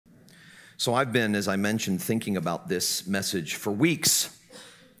So I've been, as I mentioned, thinking about this message for weeks.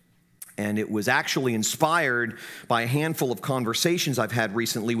 And it was actually inspired by a handful of conversations I've had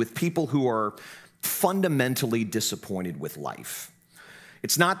recently with people who are fundamentally disappointed with life.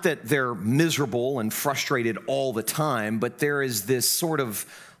 It's not that they're miserable and frustrated all the time, but there is this sort of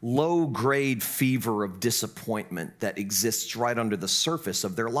low-grade fever of disappointment that exists right under the surface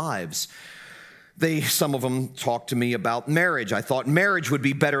of their lives. Some of them talk to me about marriage. I thought marriage would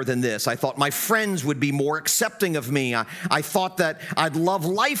be better than this. I thought my friends would be more accepting of me. I thought that I'd love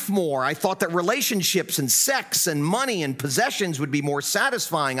life more. I thought that relationships and sex and money and possessions would be more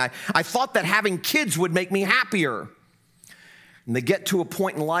satisfying. I thought that having kids would make me happier. And they get to a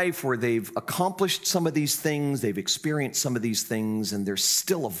point in life where they've accomplished some of these things, they've experienced some of these things, and there's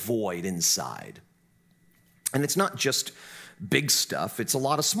still a void inside. And it's not just big stuff, it's a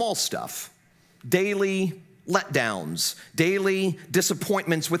lot of small stuff. Daily letdowns, daily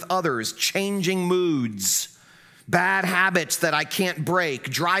disappointments with others, changing moods, bad habits that I can't break,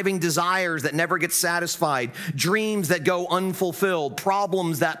 driving desires that never get satisfied, dreams that go unfulfilled,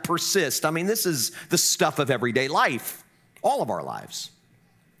 problems that persist. I mean, this is the stuff of everyday life, all of our lives.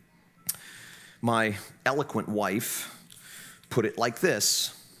 My eloquent wife put it like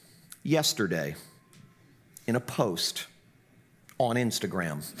this yesterday in a post on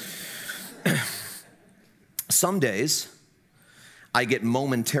Instagram. Some days, I get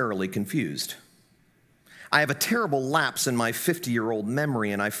momentarily confused. I have a terrible lapse in my 50-year-old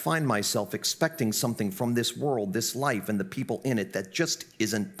memory, and I find myself expecting something from this world, this life, and the people in it that just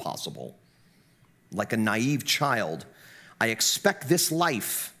isn't possible. Like a naive child, I expect this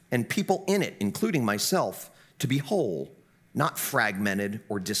life and people in it, including myself, to be whole, not fragmented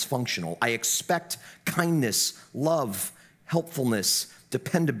or dysfunctional. I expect kindness, love, helpfulness,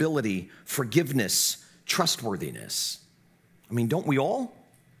 dependability, forgiveness, trustworthiness. I mean, don't we all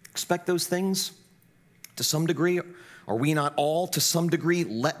expect those things to some degree? Are we not all, to some degree,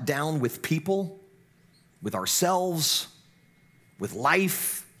 let down with people, with ourselves, with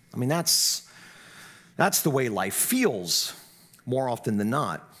life? I mean, that's the way life feels more often than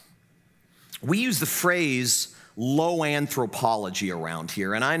not. We use the phrase low anthropology around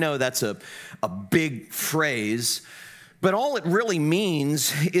here, and I know that's a big phrase, but all it really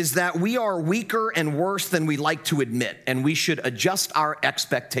means is that we are weaker and worse than we like to admit, and we should adjust our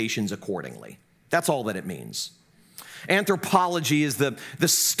expectations accordingly. That's all that it means. Anthropology is the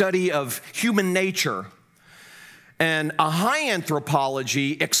study of human nature, and a high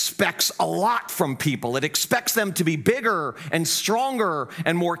anthropology expects a lot from people. It expects them to be bigger and stronger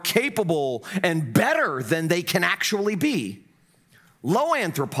and more capable and better than they can actually be. Low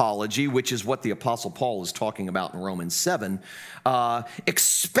anthropology, which is what the Apostle Paul is talking about in Romans 7,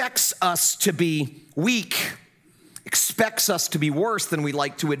 expects us to be weak, expects us to be worse than we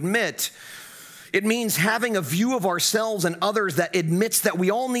like to admit. It means having a view of ourselves and others that admits that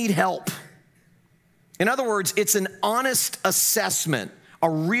we all need help. In other words, it's an honest assessment, a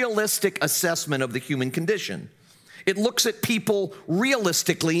realistic assessment of the human condition. It looks at people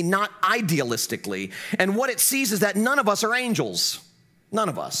realistically, not idealistically. And what it sees is that none of us are angels. None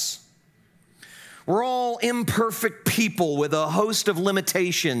of us. We're all imperfect people with a host of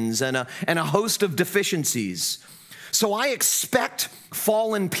limitations and a host of deficiencies. So I expect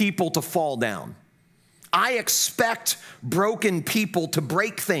fallen people to fall down. I expect broken people to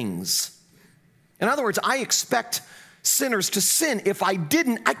break things. In other words, I expect sinners to sin. If I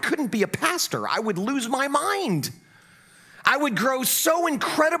didn't, I couldn't be a pastor. I would lose my mind. I would grow so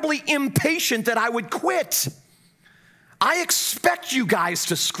incredibly impatient that I would quit. I expect you guys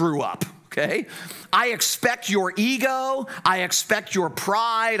to screw up, okay? I expect your ego. I expect your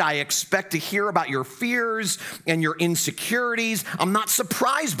pride. I expect to hear about your fears and your insecurities. I'm not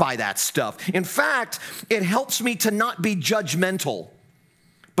surprised by that stuff. In fact, it helps me to not be judgmental,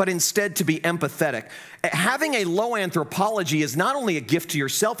 but instead to be empathetic. Having a low anthropology is not only a gift to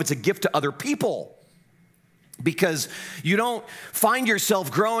yourself, it's a gift to other people. Because you don't find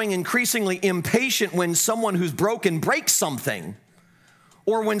yourself growing increasingly impatient when someone who's broken breaks something,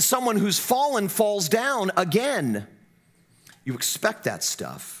 or when someone who's fallen falls down again. You expect that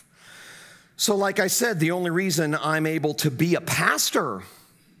stuff. So like I said, the only reason I'm able to be a pastor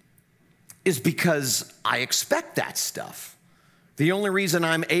is because I expect that stuff. The only reason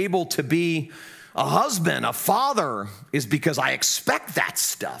I'm able to be a husband, a father, is because I expect that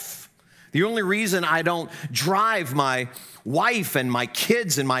stuff. The only reason I don't drive my wife and my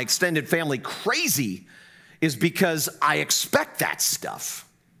kids and my extended family crazy is because I expect that stuff.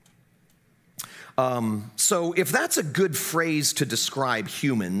 So if that's a good phrase to describe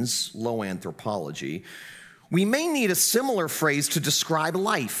humans, low anthropology, we may need a similar phrase to describe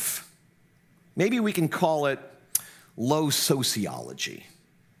life. Maybe we can call it low sociology.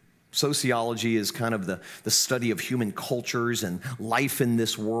 Sociology is kind of the study of human cultures and life in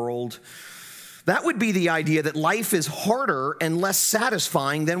this world. That would be the idea that life is harder and less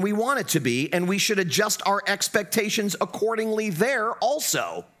satisfying than we want it to be, and we should adjust our expectations accordingly there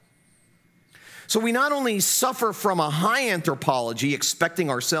also. So we not only suffer from a high anthropology, expecting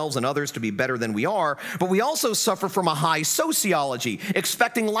ourselves and others to be better than we are, but we also suffer from a high sociology,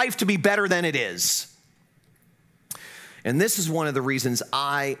 expecting life to be better than it is. And this is one of the reasons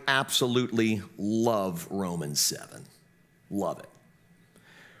I absolutely love Romans 7. Love it.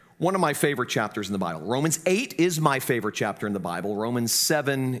 One of my favorite chapters in the Bible. Romans 8 is my favorite chapter in the Bible. Romans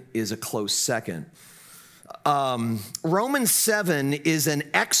 7 is a close second. Romans 7 is an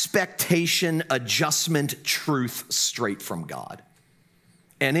expectation adjustment truth straight from God.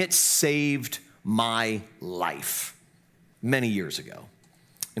 And it saved my life many years ago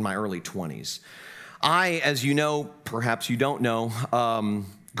in my early 20s. I, as you know, perhaps you don't know,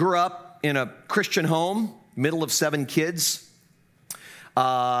 grew up in a Christian home, middle of 7 kids.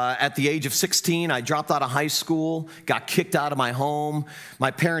 At the age of 16, I dropped out of high school, got kicked out of my home.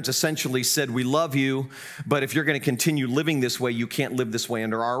 My parents essentially said, we love you, but if you're going to continue living this way, you can't live this way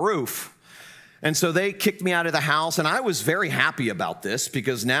under our roof. And so they kicked me out of the house, and I was very happy about this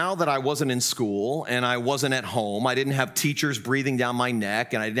because now that I wasn't in school and I wasn't at home, I didn't have teachers breathing down my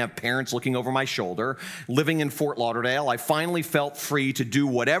neck and I didn't have parents looking over my shoulder, living in Fort Lauderdale, I finally felt free to do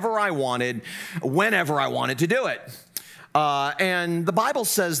whatever I wanted, whenever I wanted to do it. And the Bible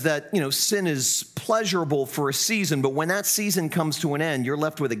says that, sin is pleasurable for a season, but when that season comes to an end, you're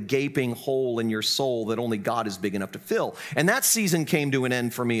left with a gaping hole in your soul that only God is big enough to fill. And that season came to an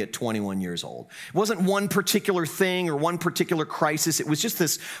end for me at 21 years old. It wasn't one particular thing or one particular crisis. It was just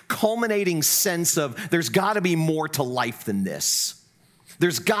this culminating sense of there's got to be more to life than this.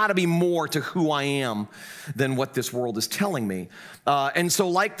 There's got to be more to who I am than what this world is telling me. And so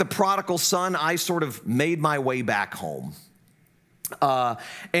like the prodigal son, I sort of made my way back home.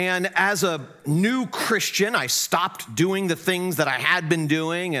 And as a new Christian, I stopped doing the things that I had been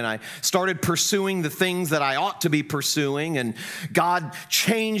doing, and I started pursuing the things that I ought to be pursuing, and God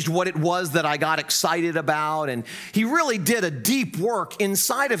changed what it was that I got excited about, and He really did a deep work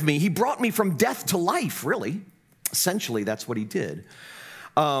inside of me. He brought me from death to life, really. Essentially, that's what He did.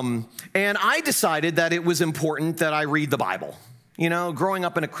 And I decided that it was important that I read the Bible. Growing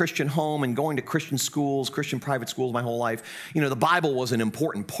up in a Christian home and going to Christian schools, Christian private schools my whole life, the Bible was an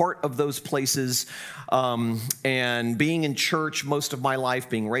important part of those places. And being in church most of my life,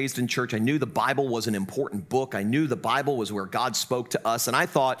 being raised in church, I knew the Bible was an important book. I knew the Bible was where God spoke to us. And I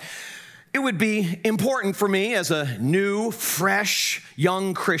thought it would be important for me as a new, fresh,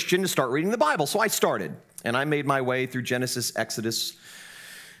 young Christian to start reading the Bible. So I started, and I made my way through Genesis, Exodus,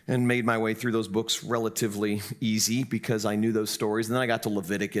 and made my way through those books relatively easy because I knew those stories. And then I got to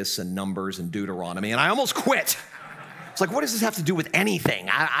Leviticus and Numbers and Deuteronomy, and I almost quit. It's like, what does this have to do with anything?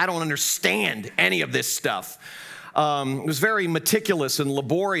 I don't understand any of this stuff. It was very meticulous and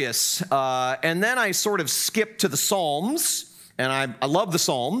laborious. And then I sort of skipped to the Psalms, and I love the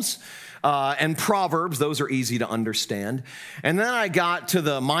Psalms. And Proverbs, those are easy to understand. And then I got to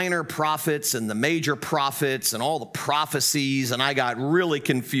the minor prophets and the major prophets and all the prophecies, and I got really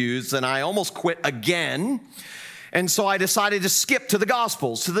confused, and I almost quit again. And so I decided to skip to the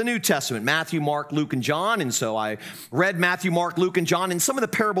Gospels, to the New Testament, Matthew, Mark, Luke, and John. And so I read Matthew, Mark, Luke, and John, and some of the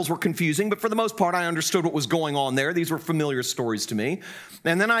parables were confusing, but for the most part, I understood what was going on there. These were familiar stories to me.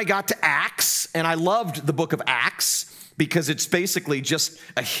 And then I got to Acts, and I loved the book of Acts, because it's basically just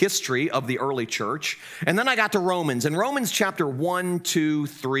a history of the early church. And then I got to Romans, and Romans chapter 1, 2,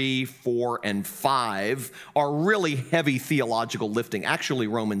 3, 4, and 5 are really heavy theological lifting. Actually,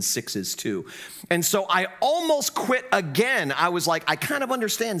 Romans 6 is too. And so I almost quit again. I was like, I kind of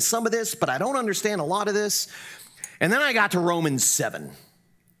understand some of this, but I don't understand a lot of this. And then I got to Romans 7.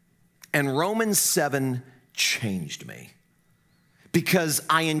 And Romans 7 changed me. Because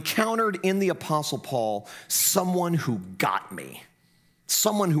I encountered in the Apostle Paul someone who got me,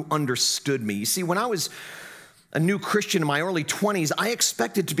 someone who understood me. You see, when I was a new Christian in my early 20s, I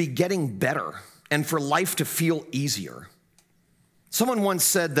expected to be getting better and for life to feel easier. Someone once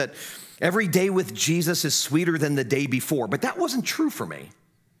said that every day with Jesus is sweeter than the day before, but that wasn't true for me.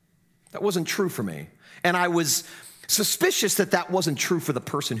 That wasn't true for me. And I was suspicious that that wasn't true for the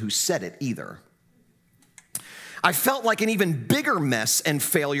person who said it either. I felt like an even bigger mess and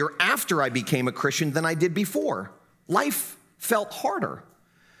failure after I became a Christian than I did before. Life felt harder.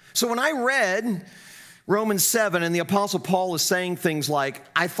 So when I read Romans 7 and the Apostle Paul is saying things like,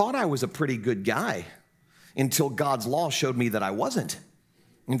 I thought I was a pretty good guy until God's law showed me that I wasn't.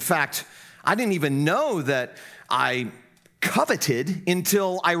 In fact, I didn't even know that I coveted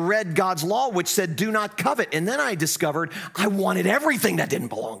until I read God's law, which said, do not covet. And then I discovered I wanted everything that didn't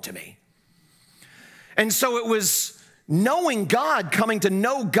belong to me. And so it was knowing God, coming to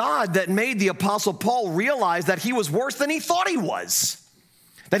know God, that made the Apostle Paul realize that he was worse than he thought he was,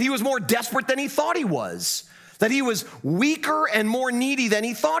 that he was more desperate than he thought he was, that he was weaker and more needy than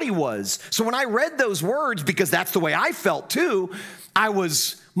he thought he was. So when I read those words, because that's the way I felt too, I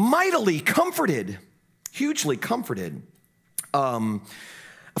was mightily comforted, hugely comforted. A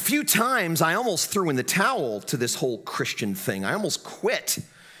few times I almost threw in the towel to this whole Christian thing. I almost quit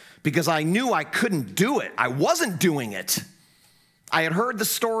because I knew I couldn't do it. I wasn't doing it. I had heard the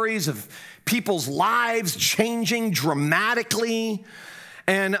stories of people's lives changing dramatically,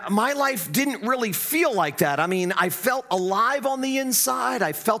 and my life didn't really feel like that. I mean, I felt alive on the inside.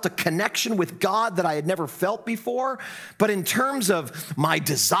 I felt a connection with God that I had never felt before. But in terms of my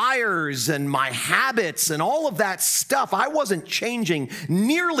desires and my habits and all of that stuff, I wasn't changing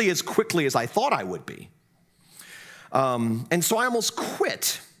nearly as quickly as I thought I would be. And so I almost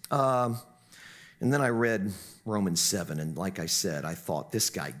quit. And then I read Romans 7, and like I said, I thought,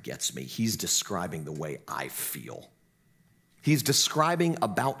 this guy gets me. He's describing the way I feel. He's describing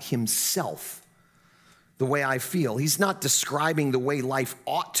about himself the way I feel. He's not describing the way life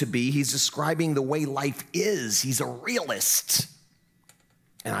ought to be. He's describing the way life is. He's a realist.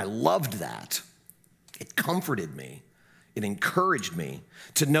 And I loved that. It comforted me. It encouraged me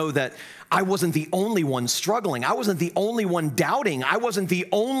to know that I wasn't the only one struggling. I wasn't the only one doubting. I wasn't the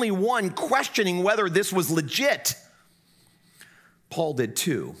only one questioning whether this was legit. Paul did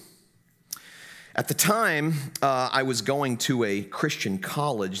too. At the time, I was going to a Christian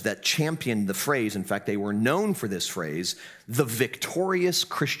college that championed the phrase, in fact, they were known for this phrase, the victorious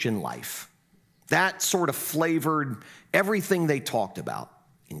Christian life. That sort of flavored everything they talked about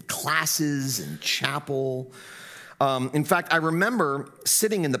in classes, in chapel. In fact, I remember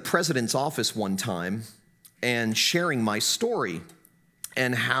sitting in the president's office one time and sharing my story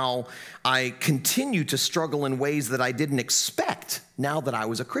and how I continued to struggle in ways that I didn't expect now that I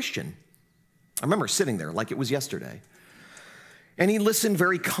was a Christian. I remember sitting there like it was yesterday. And he listened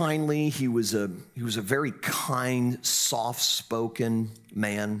very kindly. He was a very kind, soft-spoken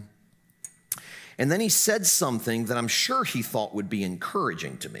man. And then he said something that I'm sure he thought would be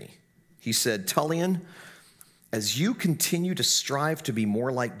encouraging to me. He said, Tullian, as you continue to strive to be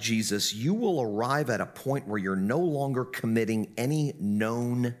more like Jesus, you will arrive at a point where you're no longer committing any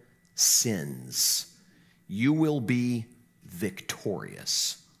known sins. You will be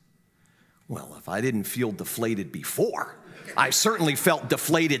victorious. Well, if I didn't feel deflated before, I certainly felt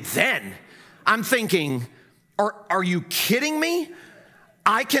deflated then. I'm thinking, are you kidding me?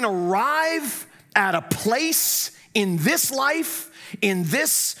 I can arrive at a place in this life, in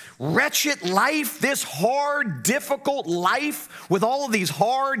this wretched life, this hard, difficult life, with all of these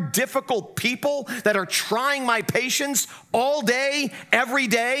hard, difficult people that are trying my patience all day, every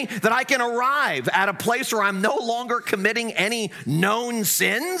day, that I can arrive at a place where I'm no longer committing any known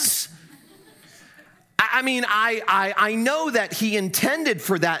sins? I mean, I know that he intended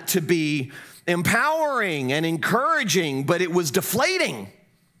for that to be empowering and encouraging, but it was deflating.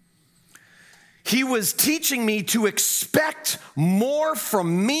 He was teaching me to expect more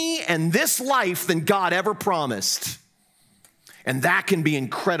from me and this life than God ever promised. And that can be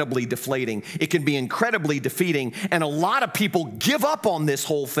incredibly deflating. It can be incredibly defeating. And a lot of people give up on this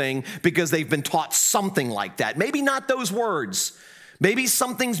whole thing because they've been taught something like that. Maybe not those words. Maybe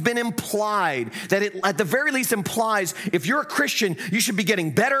something's been implied that it, at the very least, implies if you're a Christian, you should be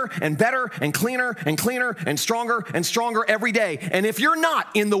getting better and better and cleaner and cleaner and stronger every day. And if you're not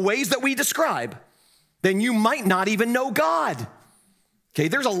in the ways that we describe, then you might not even know God. Okay,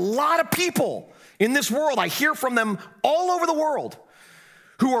 there's a lot of people in this world, I hear from them all over the world,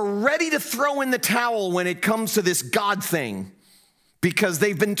 who are ready to throw in the towel when it comes to this God thing because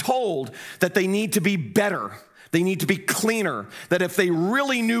they've been told that they need to be better. They need to be cleaner, that if they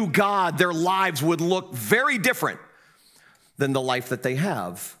really knew God, their lives would look very different than the life that they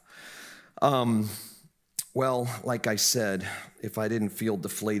have. Well, like I said, if I didn't feel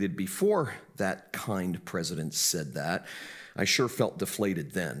deflated before that kind president said that, I sure felt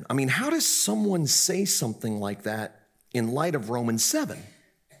deflated then. I mean, how does someone say something like that in light of Romans 7?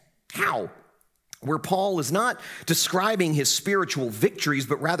 How? Where Paul is not describing his spiritual victories,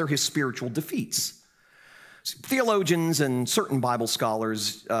 but rather his spiritual defeats. Theologians and certain Bible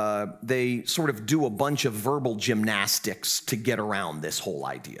scholars, they sort of do a bunch of verbal gymnastics to get around this whole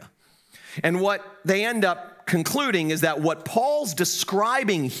idea. And what they end up concluding is that what Paul's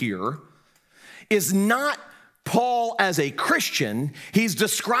describing here is not Paul, as a Christian, he's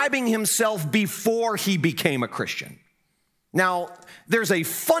describing himself before he became a Christian. Now, there's a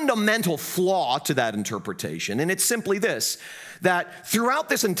fundamental flaw to that interpretation, and it's simply this, that throughout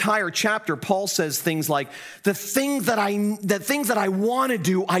this entire chapter, Paul says things like, the things that I want to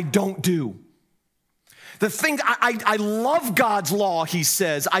do, I don't do. I love God's law, he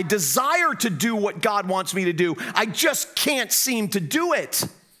says. I desire to do what God wants me to do. I just can't seem to do it.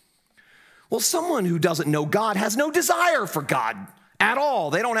 Well, someone who doesn't know God has no desire for God at all.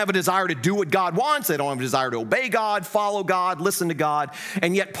 They don't have a desire to do what God wants. They don't have a desire to obey God, follow God, listen to God.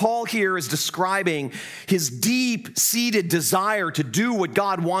 And yet Paul here is describing his deep-seated desire to do what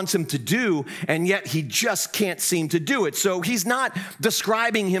God wants him to do, and yet he just can't seem to do it. So he's not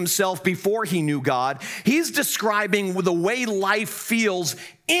describing himself before he knew God. He's describing the way life feels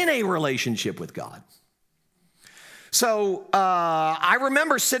in a relationship with God. So I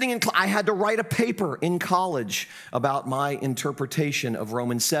remember sitting in, I had to write a paper in college about my interpretation of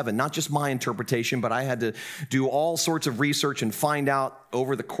Romans 7. Not just my interpretation, but I had to do all sorts of research and find out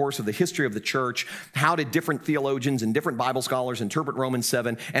over the course of the history of the church, how did different theologians and different Bible scholars interpret Romans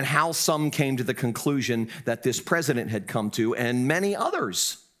 7, and how some came to the conclusion that this president had come to, and many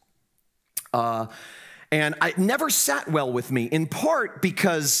others. And it never sat well with me, in part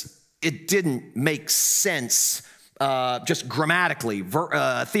because it didn't make sense just grammatically,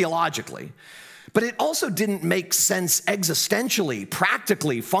 theologically. But it also didn't make sense existentially,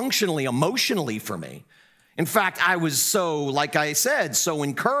 practically, functionally, emotionally for me. In fact, I was so, like I said, so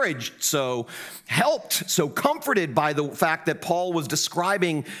encouraged, so helped, so comforted by the fact that Paul was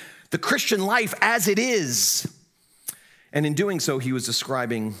describing the Christian life as it is. And in doing so, he was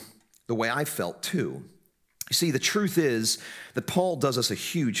describing the way I felt too. You see, the truth is that Paul does us a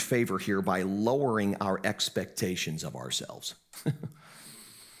huge favor here by lowering our expectations of ourselves.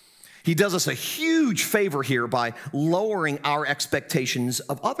 He does us a huge favor here by lowering our expectations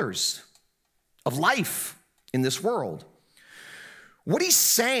of others, of life in this world. What he's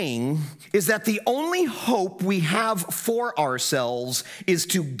saying is that the only hope we have for ourselves is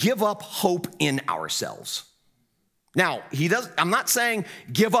to give up hope in ourselves. Now, I'm not saying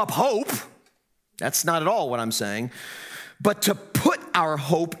give up hope. That's not at all what I'm saying. But to put our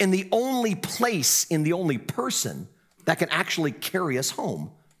hope in the only place, in the only person that can actually carry us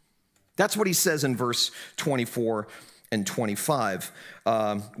home. That's what he says in verse 24 and 25,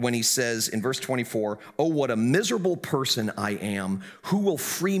 when he says in verse 24, "Oh, what a miserable person I am. Who will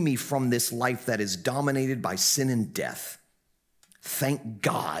free me from this life that is dominated by sin and death?" Thank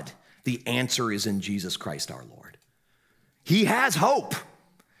God the answer is in Jesus Christ our Lord. He has hope.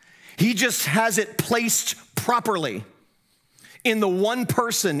 He just has it placed properly in the one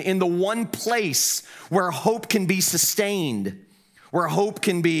person, in the one place where hope can be sustained, where hope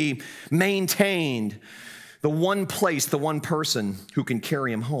can be maintained. The one place, the one person who can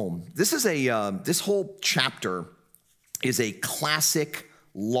carry him home. This whole chapter is a classic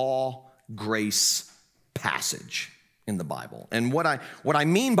law grace passage in the Bible. And what I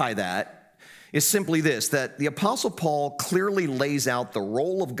mean by that is simply this, that the Apostle Paul clearly lays out the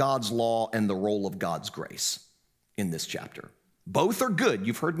role of God's law and the role of God's grace in this chapter. Both are good.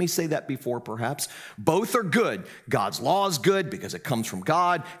 You've heard me say that before, perhaps. Both are good. God's law is good because it comes from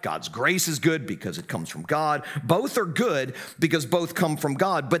God. God's grace is good because it comes from God. Both are good because both come from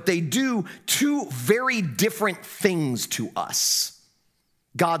God, but they do two very different things to us.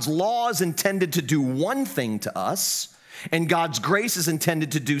 God's law is intended to do one thing to us, and God's grace is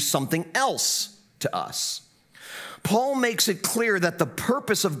intended to do something else to us. Paul makes it clear that the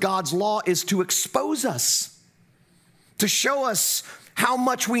purpose of God's law is to expose us, to show us how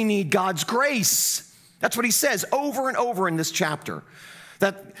much we need God's grace. That's what he says over and over in this chapter,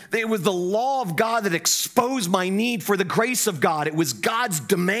 that it was the law of God that exposed my need for the grace of God. It was God's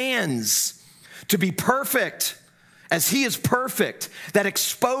demands to be perfect as he is perfect, that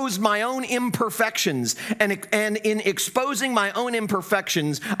exposed my own imperfections. And in exposing my own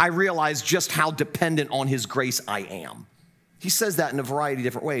imperfections, I realized just how dependent on his grace I am. He says that in a variety of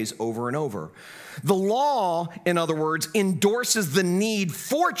different ways over and over. The law, in other words, endorses the need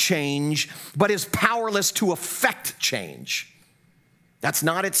for change, but is powerless to effect change. That's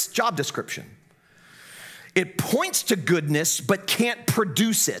not its job description. It points to goodness, but can't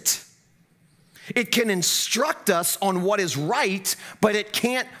produce it. It can instruct us on what is right, but it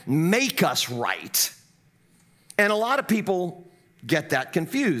can't make us right. And a lot of people get that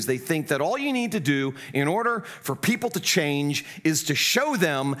confused. They think that all you need to do in order for people to change is to show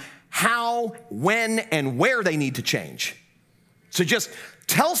them how, when, and where they need to change. So just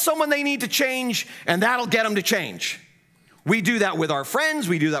tell someone they need to change, and that'll get them to change. We do that with our friends.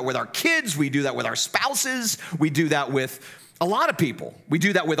 We do that with our kids. We do that with our spouses. We do that with a lot of people. We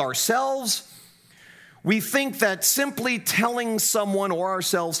do that with ourselves. We think that simply telling someone or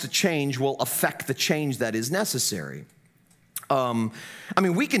ourselves to change will affect the change that is necessary.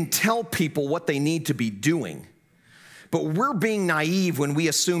 We can tell people what they need to be doing, but we're being naive when we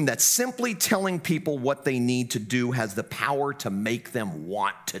assume that simply telling people what they need to do has the power to make them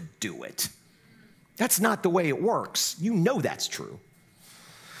want to do it. That's not the way it works. You know that's true.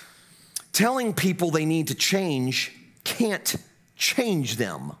 Telling people they need to change can't change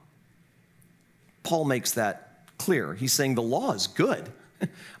them. Paul makes that clear. He's saying the law is good.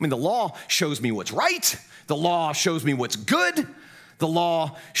 The law shows me what's right. The law shows me what's good. The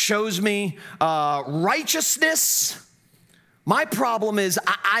law shows me righteousness. My problem is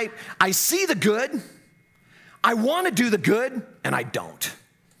I see the good. I want to do the good, and I don't.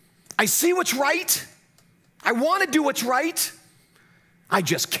 I see what's right. I want to do what's right. I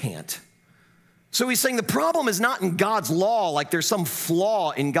just can't. So he's saying the problem is not in God's law, like there's some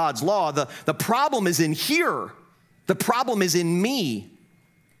flaw in God's law. The problem is in here. The problem is in me.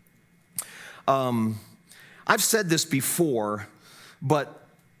 I've said this before, but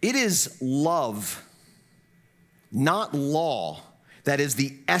it is love, not law, that is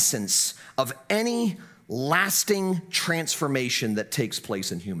the essence of any lasting transformation that takes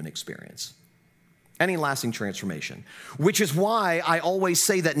place in human experience. Any lasting transformation. Which is why I always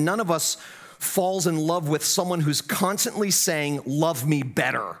say that none of us falls in love with someone who's constantly saying, love me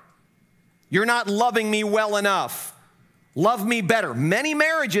better. You're not loving me well enough. Love me better. Many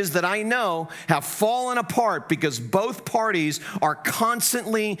marriages that I know have fallen apart because both parties are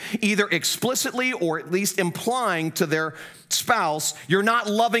constantly either explicitly or at least implying to their spouse, you're not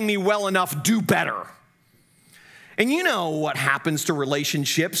loving me well enough, do better. And you know what happens to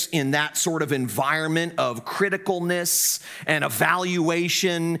relationships in that sort of environment of criticalness and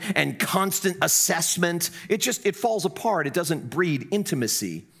evaluation and constant assessment. It falls apart. It doesn't breed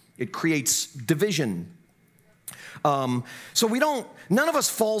intimacy. It creates division. None of us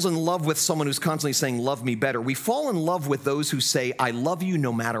falls in love with someone who's constantly saying, love me better. We fall in love with those who say, I love you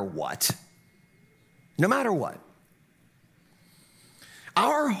no matter what. No matter what.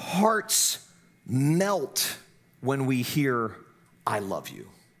 Our hearts melt when we hear, I love you.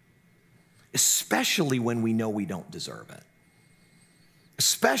 Especially when we know we don't deserve it.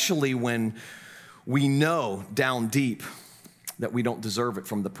 Especially when we know down deep that we don't deserve it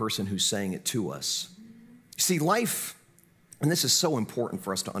from the person who's saying it to us. You see, life, and this is so important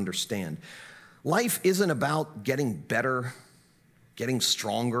for us to understand, life isn't about getting better, getting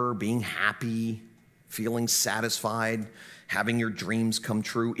stronger, being happy, feeling satisfied, having your dreams come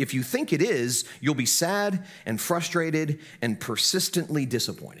true. If you think it is, you'll be sad and frustrated and persistently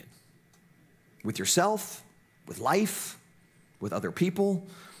disappointed with yourself, with life, with other people.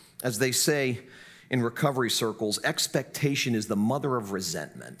 As they say in recovery circles, expectation is the mother of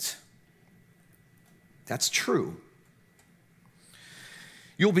resentment. That's true.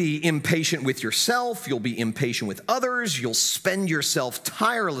 You'll be impatient with yourself. You'll be impatient with others. You'll spend yourself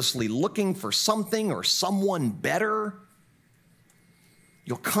tirelessly looking for something or someone better.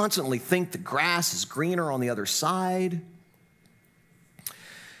 You'll constantly think the grass is greener on the other side.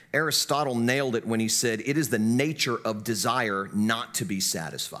 Aristotle nailed it when he said, it is the nature of desire not to be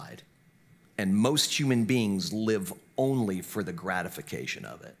satisfied. And most human beings live only for the gratification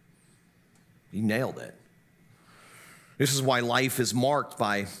of it. He nailed it. This is why life is marked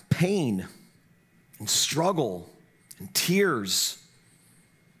by pain and struggle and tears.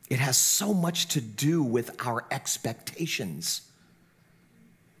 It has so much to do with our expectations.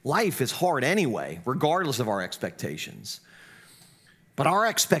 Life is hard anyway, regardless of our expectations. But our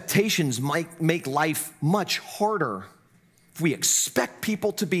expectations might make life much harder. If we expect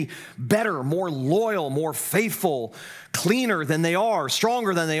people to be better, more loyal, more faithful, cleaner than they are,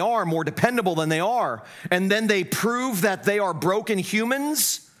 stronger than they are, more dependable than they are, and then they prove that they are broken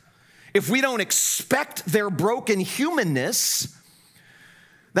humans, if we don't expect their broken humanness,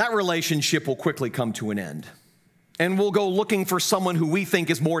 that relationship will quickly come to an end. And we'll go looking for someone who we think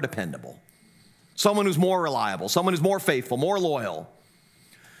is more dependable, someone who's more reliable, someone who's more faithful, more loyal,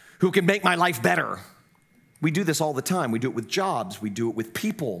 who can make my life better. We do this all the time. We do it with jobs. We do it with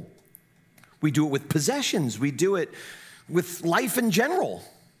people. We do it with possessions. We do it with life in general.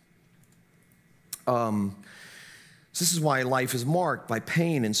 This is why life is marked by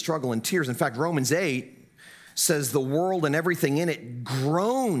pain and struggle and tears. In fact, Romans 8 says the world and everything in it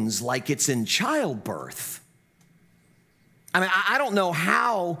groans like it's in childbirth. I don't know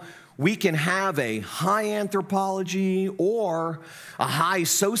how we can have a high anthropology or a high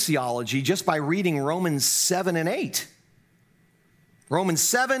sociology just by reading Romans 7 and 8. Romans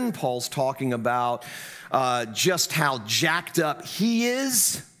 7, Paul's talking about just how jacked up he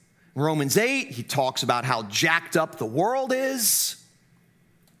is. Romans 8, he talks about how jacked up the world is.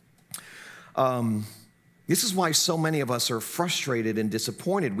 This is why so many of us are frustrated and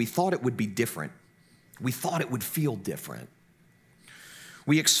disappointed. We thought it would be different. We thought it would feel different.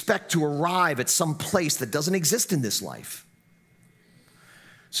 We expect to arrive at some place that doesn't exist in this life.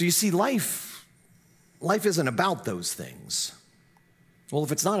 So you see, life isn't about those things. Well,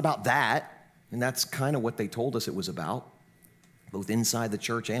 if it's not about that, and that's kind of what they told us it was about, both inside the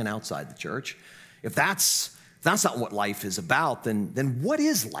church and outside the church, if that's not what life is about, then what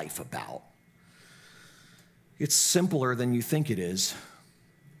is life about? It's simpler than you think it is.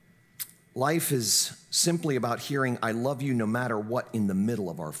 Life is simply about hearing, I love you no matter what, in the middle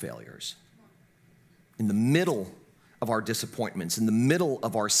of our failures, in the middle of our disappointments, in the middle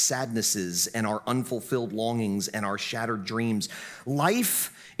of our sadnesses and our unfulfilled longings and our shattered dreams.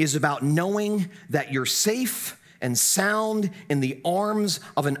 Life is about knowing that you're safe and sound in the arms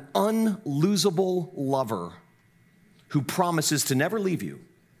of an unlosable lover who promises to never leave you,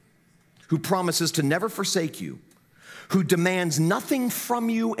 who promises to never forsake you, who demands nothing from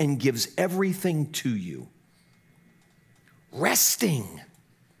you and gives everything to you. Resting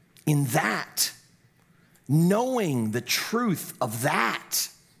in that, knowing the truth of that,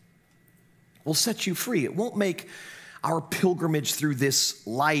 will set you free. It won't make our pilgrimage through this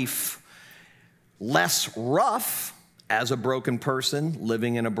life less rough as a broken person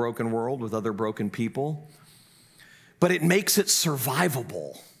living in a broken world with other broken people, but it makes it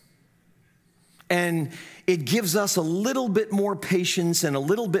survivable. And it gives us a little bit more patience and a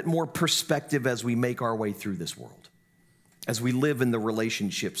little bit more perspective as we make our way through this world, as we live in the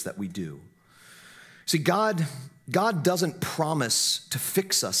relationships that we do. See, God doesn't promise to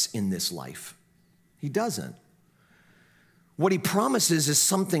fix us in this life. He doesn't. What he promises is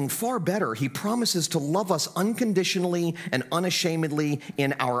something far better. He promises to love us unconditionally and unashamedly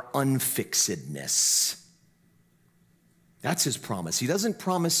in our unfixedness. That's his promise. He doesn't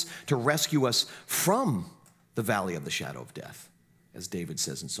promise to rescue us from the valley of the shadow of death, as David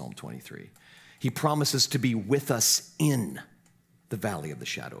says in Psalm 23. He promises to be with us in the valley of the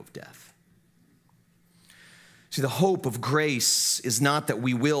shadow of death. See, the hope of grace is not that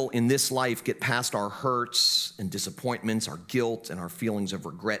we will, in this life, get past our hurts and disappointments, our guilt and our feelings of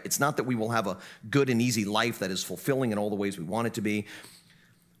regret. It's not that we will have a good and easy life that is fulfilling in all the ways we want it to be.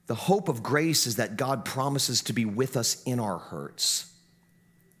 The hope of grace is that God promises to be with us in our hurts,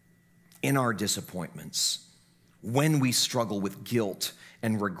 in our disappointments, when we struggle with guilt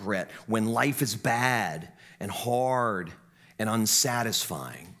and regret, when life is bad and hard and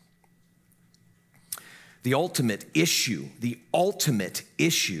unsatisfying. The ultimate issue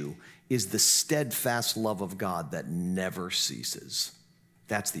is the steadfast love of God that never ceases.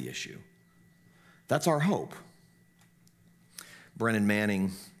 That's the issue. That's our hope. Brennan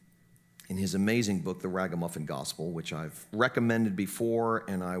Manning, in his amazing book, The Ragamuffin Gospel, which I've recommended before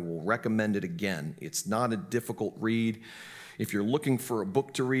and I will recommend it again. It's not a difficult read. If you're looking for a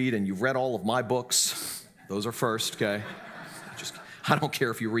book to read and you've read all of my books, those are first, okay? I don't care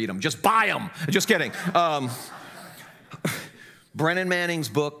if you read them. Just buy them. Just kidding. Brennan Manning's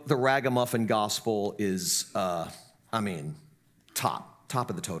book, The Ragamuffin Gospel, is, top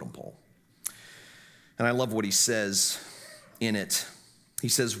of the totem pole. And I love what he says in it. He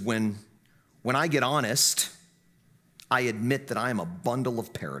says, when I get honest, I admit that I am a bundle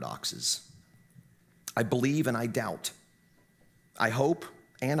of paradoxes. I believe and I doubt. I hope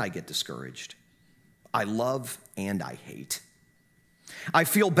and I get discouraged. I love and I hate. I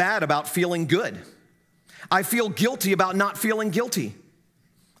feel bad about feeling good. I feel guilty about not feeling guilty.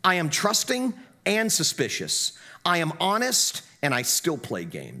 I am trusting and suspicious. I am honest and I still play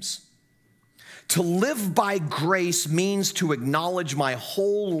games. To live by grace means to acknowledge my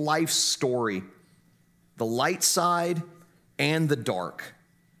whole life story, the light side and the dark.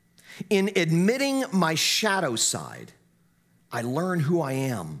 In admitting my shadow side, I learn who I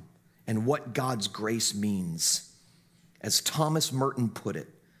am and what God's grace means. As Thomas Merton put it,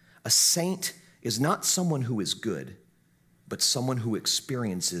 a saint is not someone who is good, but someone who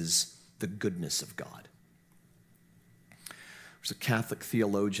experiences the goodness of God. There's a Catholic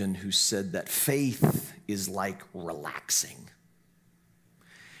theologian who said that faith is like relaxing.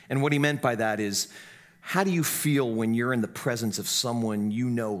 And what he meant by that is, how do you feel when you're in the presence of someone you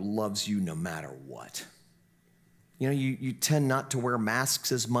know loves you no matter what? You know, you tend not to wear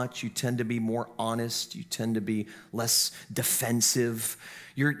masks as much. You tend to be more honest. You tend to be less defensive.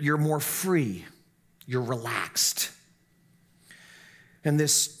 You're more free. You're relaxed. And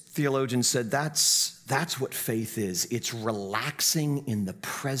this Theologian said that's what faith is. It's relaxing in the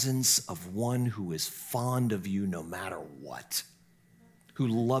presence of one who is fond of you no matter what, who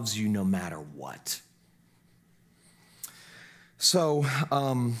loves you no matter what. So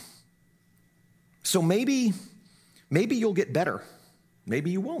maybe you'll get better.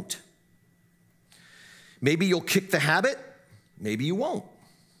 Maybe you won't. Maybe you'll kick the habit. Maybe you won't.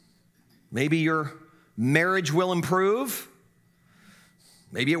 Maybe your marriage will improve.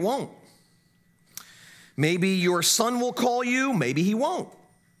 Maybe it won't. Maybe your son will call you. Maybe he won't.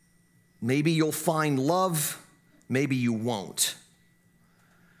 Maybe you'll find love. Maybe you won't.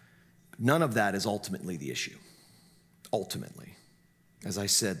 None of that is ultimately the issue. Ultimately. As I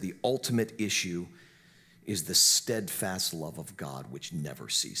said, the ultimate issue is the steadfast love of God, which never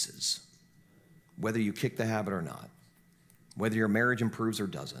ceases. Whether you kick the habit or not, whether your marriage improves or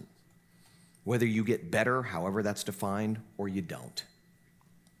doesn't, whether you get better, however that's defined, or you don't.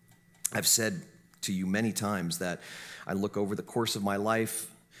 I've said to you many times that I look over the course of my life,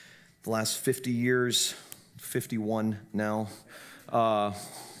 the last 50 years, 51 now,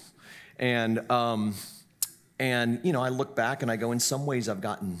 and you know, I look back and I go, in some ways I've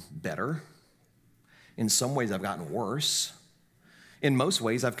gotten better. In some ways I've gotten worse. In most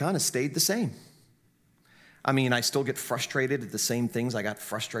ways I've kind of stayed the same. I mean, I still get frustrated at the same things I got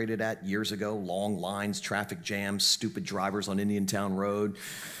frustrated at years ago: long lines, traffic jams, stupid drivers on Indiantown Road.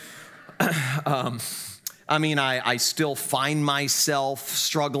 I mean, I still find myself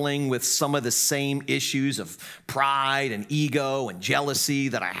struggling with some of the same issues of pride and ego and jealousy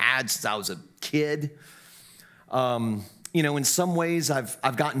that I had since I was a kid. You know, in some ways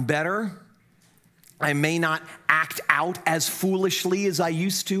I've gotten better. I may not act out as foolishly as I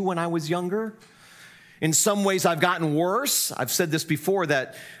used to when I was younger. In some ways I've gotten worse. I've said this before,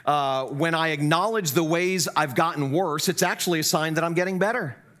 that when I acknowledge the ways I've gotten worse, it's actually a sign that I'm getting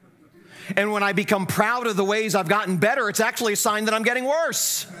better. And when I become proud of the ways I've gotten better, it's actually a sign that I'm getting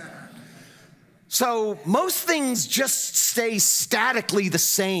worse. So most things just stay statically the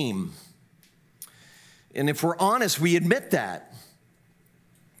same. And if we're honest, we admit that.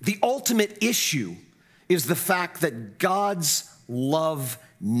 The ultimate issue is the fact that God's love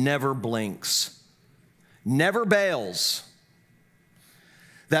never blinks, never bails.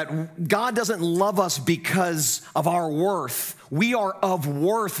 That God doesn't love us because of our worth. We are of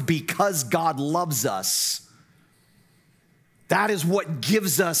worth because God loves us. That is what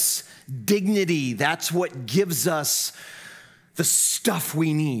gives us dignity. That's what gives us the stuff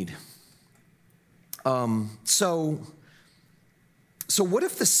we need. So what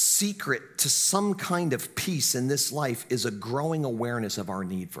if the secret to some kind of peace in this life is a growing awareness of our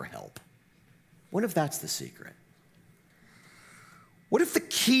need for help? What if that's the secret? What if the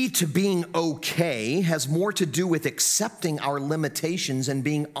key to being okay has more to do with accepting our limitations and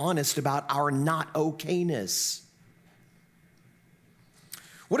being honest about our not okayness?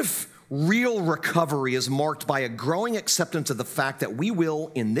 What if real recovery is marked by a growing acceptance of the fact that we will,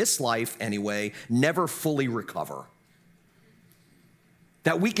 in this life anyway, never fully recover?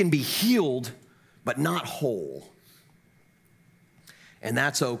 That we can be healed, but not whole. And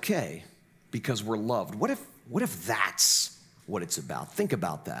that's okay because we're loved. What if that's what it's about? Think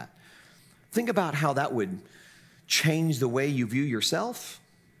about that. Think about how that would change the way you view yourself,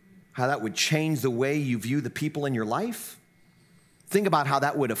 how that would change the way you view the people in your life. Think about how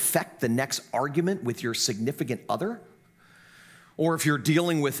that would affect the next argument with your significant other, or if you're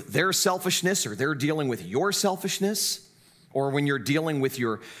dealing with their selfishness or they're dealing with your selfishness, or when you're dealing with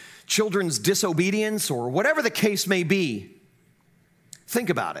your children's disobedience, or whatever the case may be. Think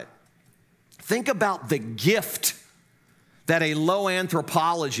about it. Think about the gift that a low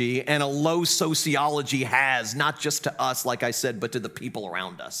anthropology and a low sociology has, not just to us, like I said, but to the people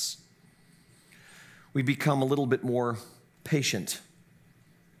around us. We become a little bit more patient,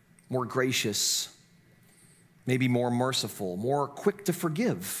 more gracious, maybe more merciful, more quick to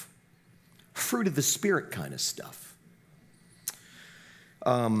forgive. Fruit of the Spirit kind of stuff.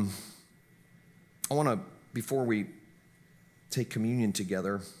 I want to, before we take communion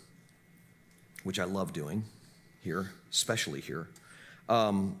together, which I love doing here, especially here, I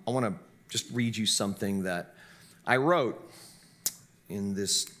want to just read you something that I wrote in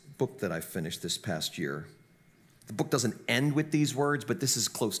this book that I finished this past year. The book doesn't end with these words, but this is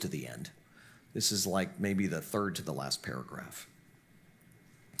close to the end. This is like maybe the third to the last paragraph.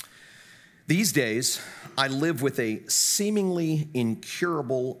 These days, I live with a seemingly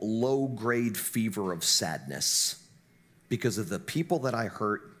incurable low-grade fever of sadness because of the people that I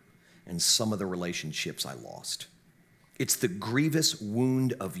hurt and some of the relationships I lost. It's the grievous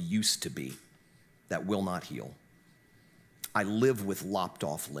wound of used to be that will not heal. I live with lopped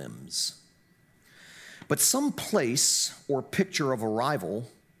off limbs. But some place or picture of arrival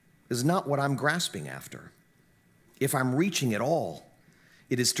is not what I'm grasping after. If I'm reaching at all,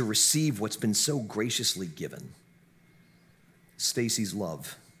 it is to receive what's been so graciously given. Stacy's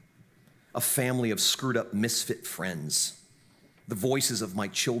love, a family of screwed up misfit friends, the voices of my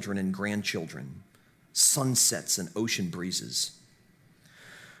children and grandchildren, sunsets and ocean breezes.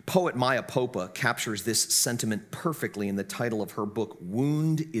 Poet Maya Popa captures this sentiment perfectly in the title of her book,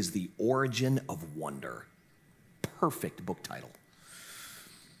 Wound is the Origin of Wonder. Perfect book title.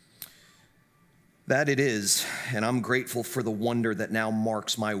 That it is, and I'm grateful for the wonder that now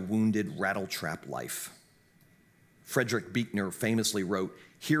marks my wounded rattletrap life. Frederick Buechner famously wrote,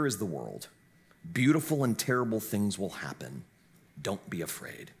 "Here is the world. Beautiful and terrible things will happen. Don't be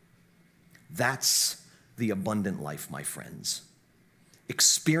afraid." That's the abundant life, my friends.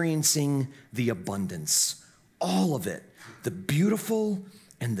 Experiencing the abundance, all of it, the beautiful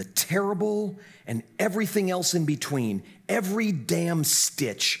and the terrible and everything else in between, every damn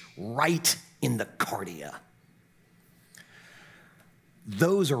stitch right in the cardia.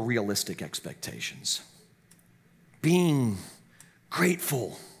 Those are realistic expectations. Being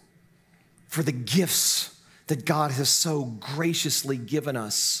grateful for the gifts that God has so graciously given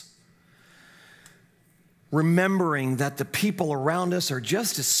us. Remembering that the people around us are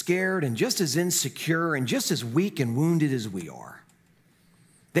just as scared and just as insecure and just as weak and wounded as we are.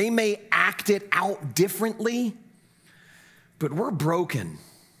 They may act it out differently, but we're broken.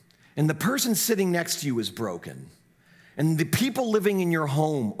 And the person sitting next to you is broken. And the people living in your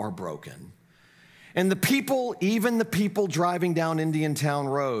home are broken. And the people, even the people driving down Indiantown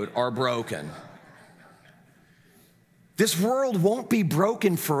Road, are broken. This world won't be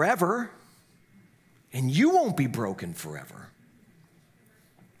broken forever. And you won't be broken forever.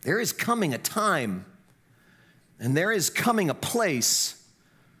 There is coming a time, and there is coming a place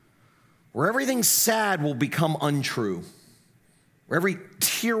where everything sad will become untrue, where every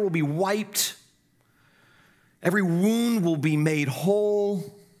tear will be wiped, every wound will be made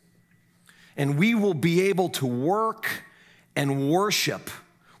whole, and we will be able to work and worship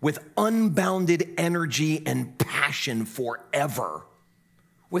with unbounded energy and passion forever,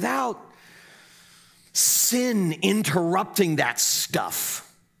 without sin interrupting that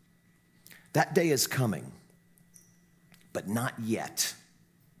stuff. That day is coming, but not yet.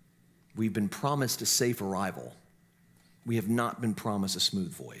 We've been promised a safe arrival. We have not been promised a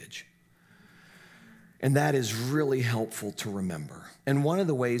smooth voyage. And that is really helpful to remember. And one of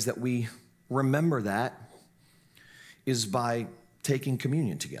the ways that we remember that is by taking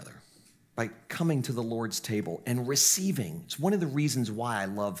communion together, by coming to the Lord's table and receiving. It's one of the reasons why I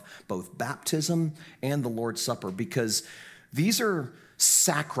love both baptism and the Lord's Supper, because these are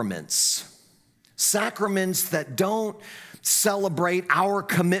sacraments. Sacraments that don't celebrate our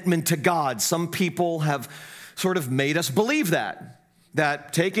commitment to God. Some people have sort of made us believe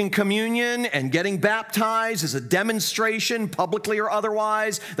that taking communion and getting baptized is a demonstration, publicly or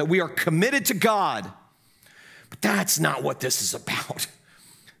otherwise, that we are committed to God. But that's not what this is about.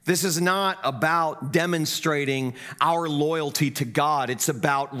 This is not about demonstrating our loyalty to God. It's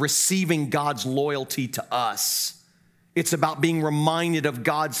about receiving God's loyalty to us. It's about being reminded of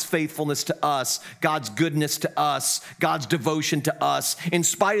God's faithfulness to us, God's goodness to us, God's devotion to us, in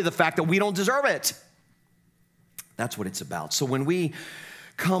spite of the fact that we don't deserve it. That's what it's about. So when we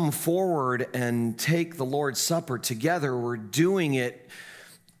come forward and take the Lord's Supper together, we're doing it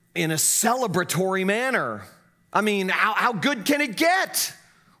in a celebratory manner. I mean, how good can it get?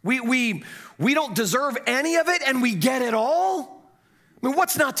 We don't deserve any of it, and we get it all? I mean,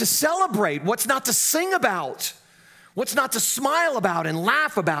 what's not to celebrate? What's not to sing about? What's not to smile about and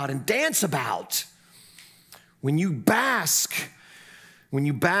laugh about and dance about? When you bask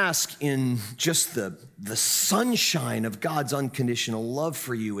in just the sunshine of God's unconditional love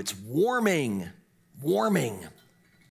for you, it's warming.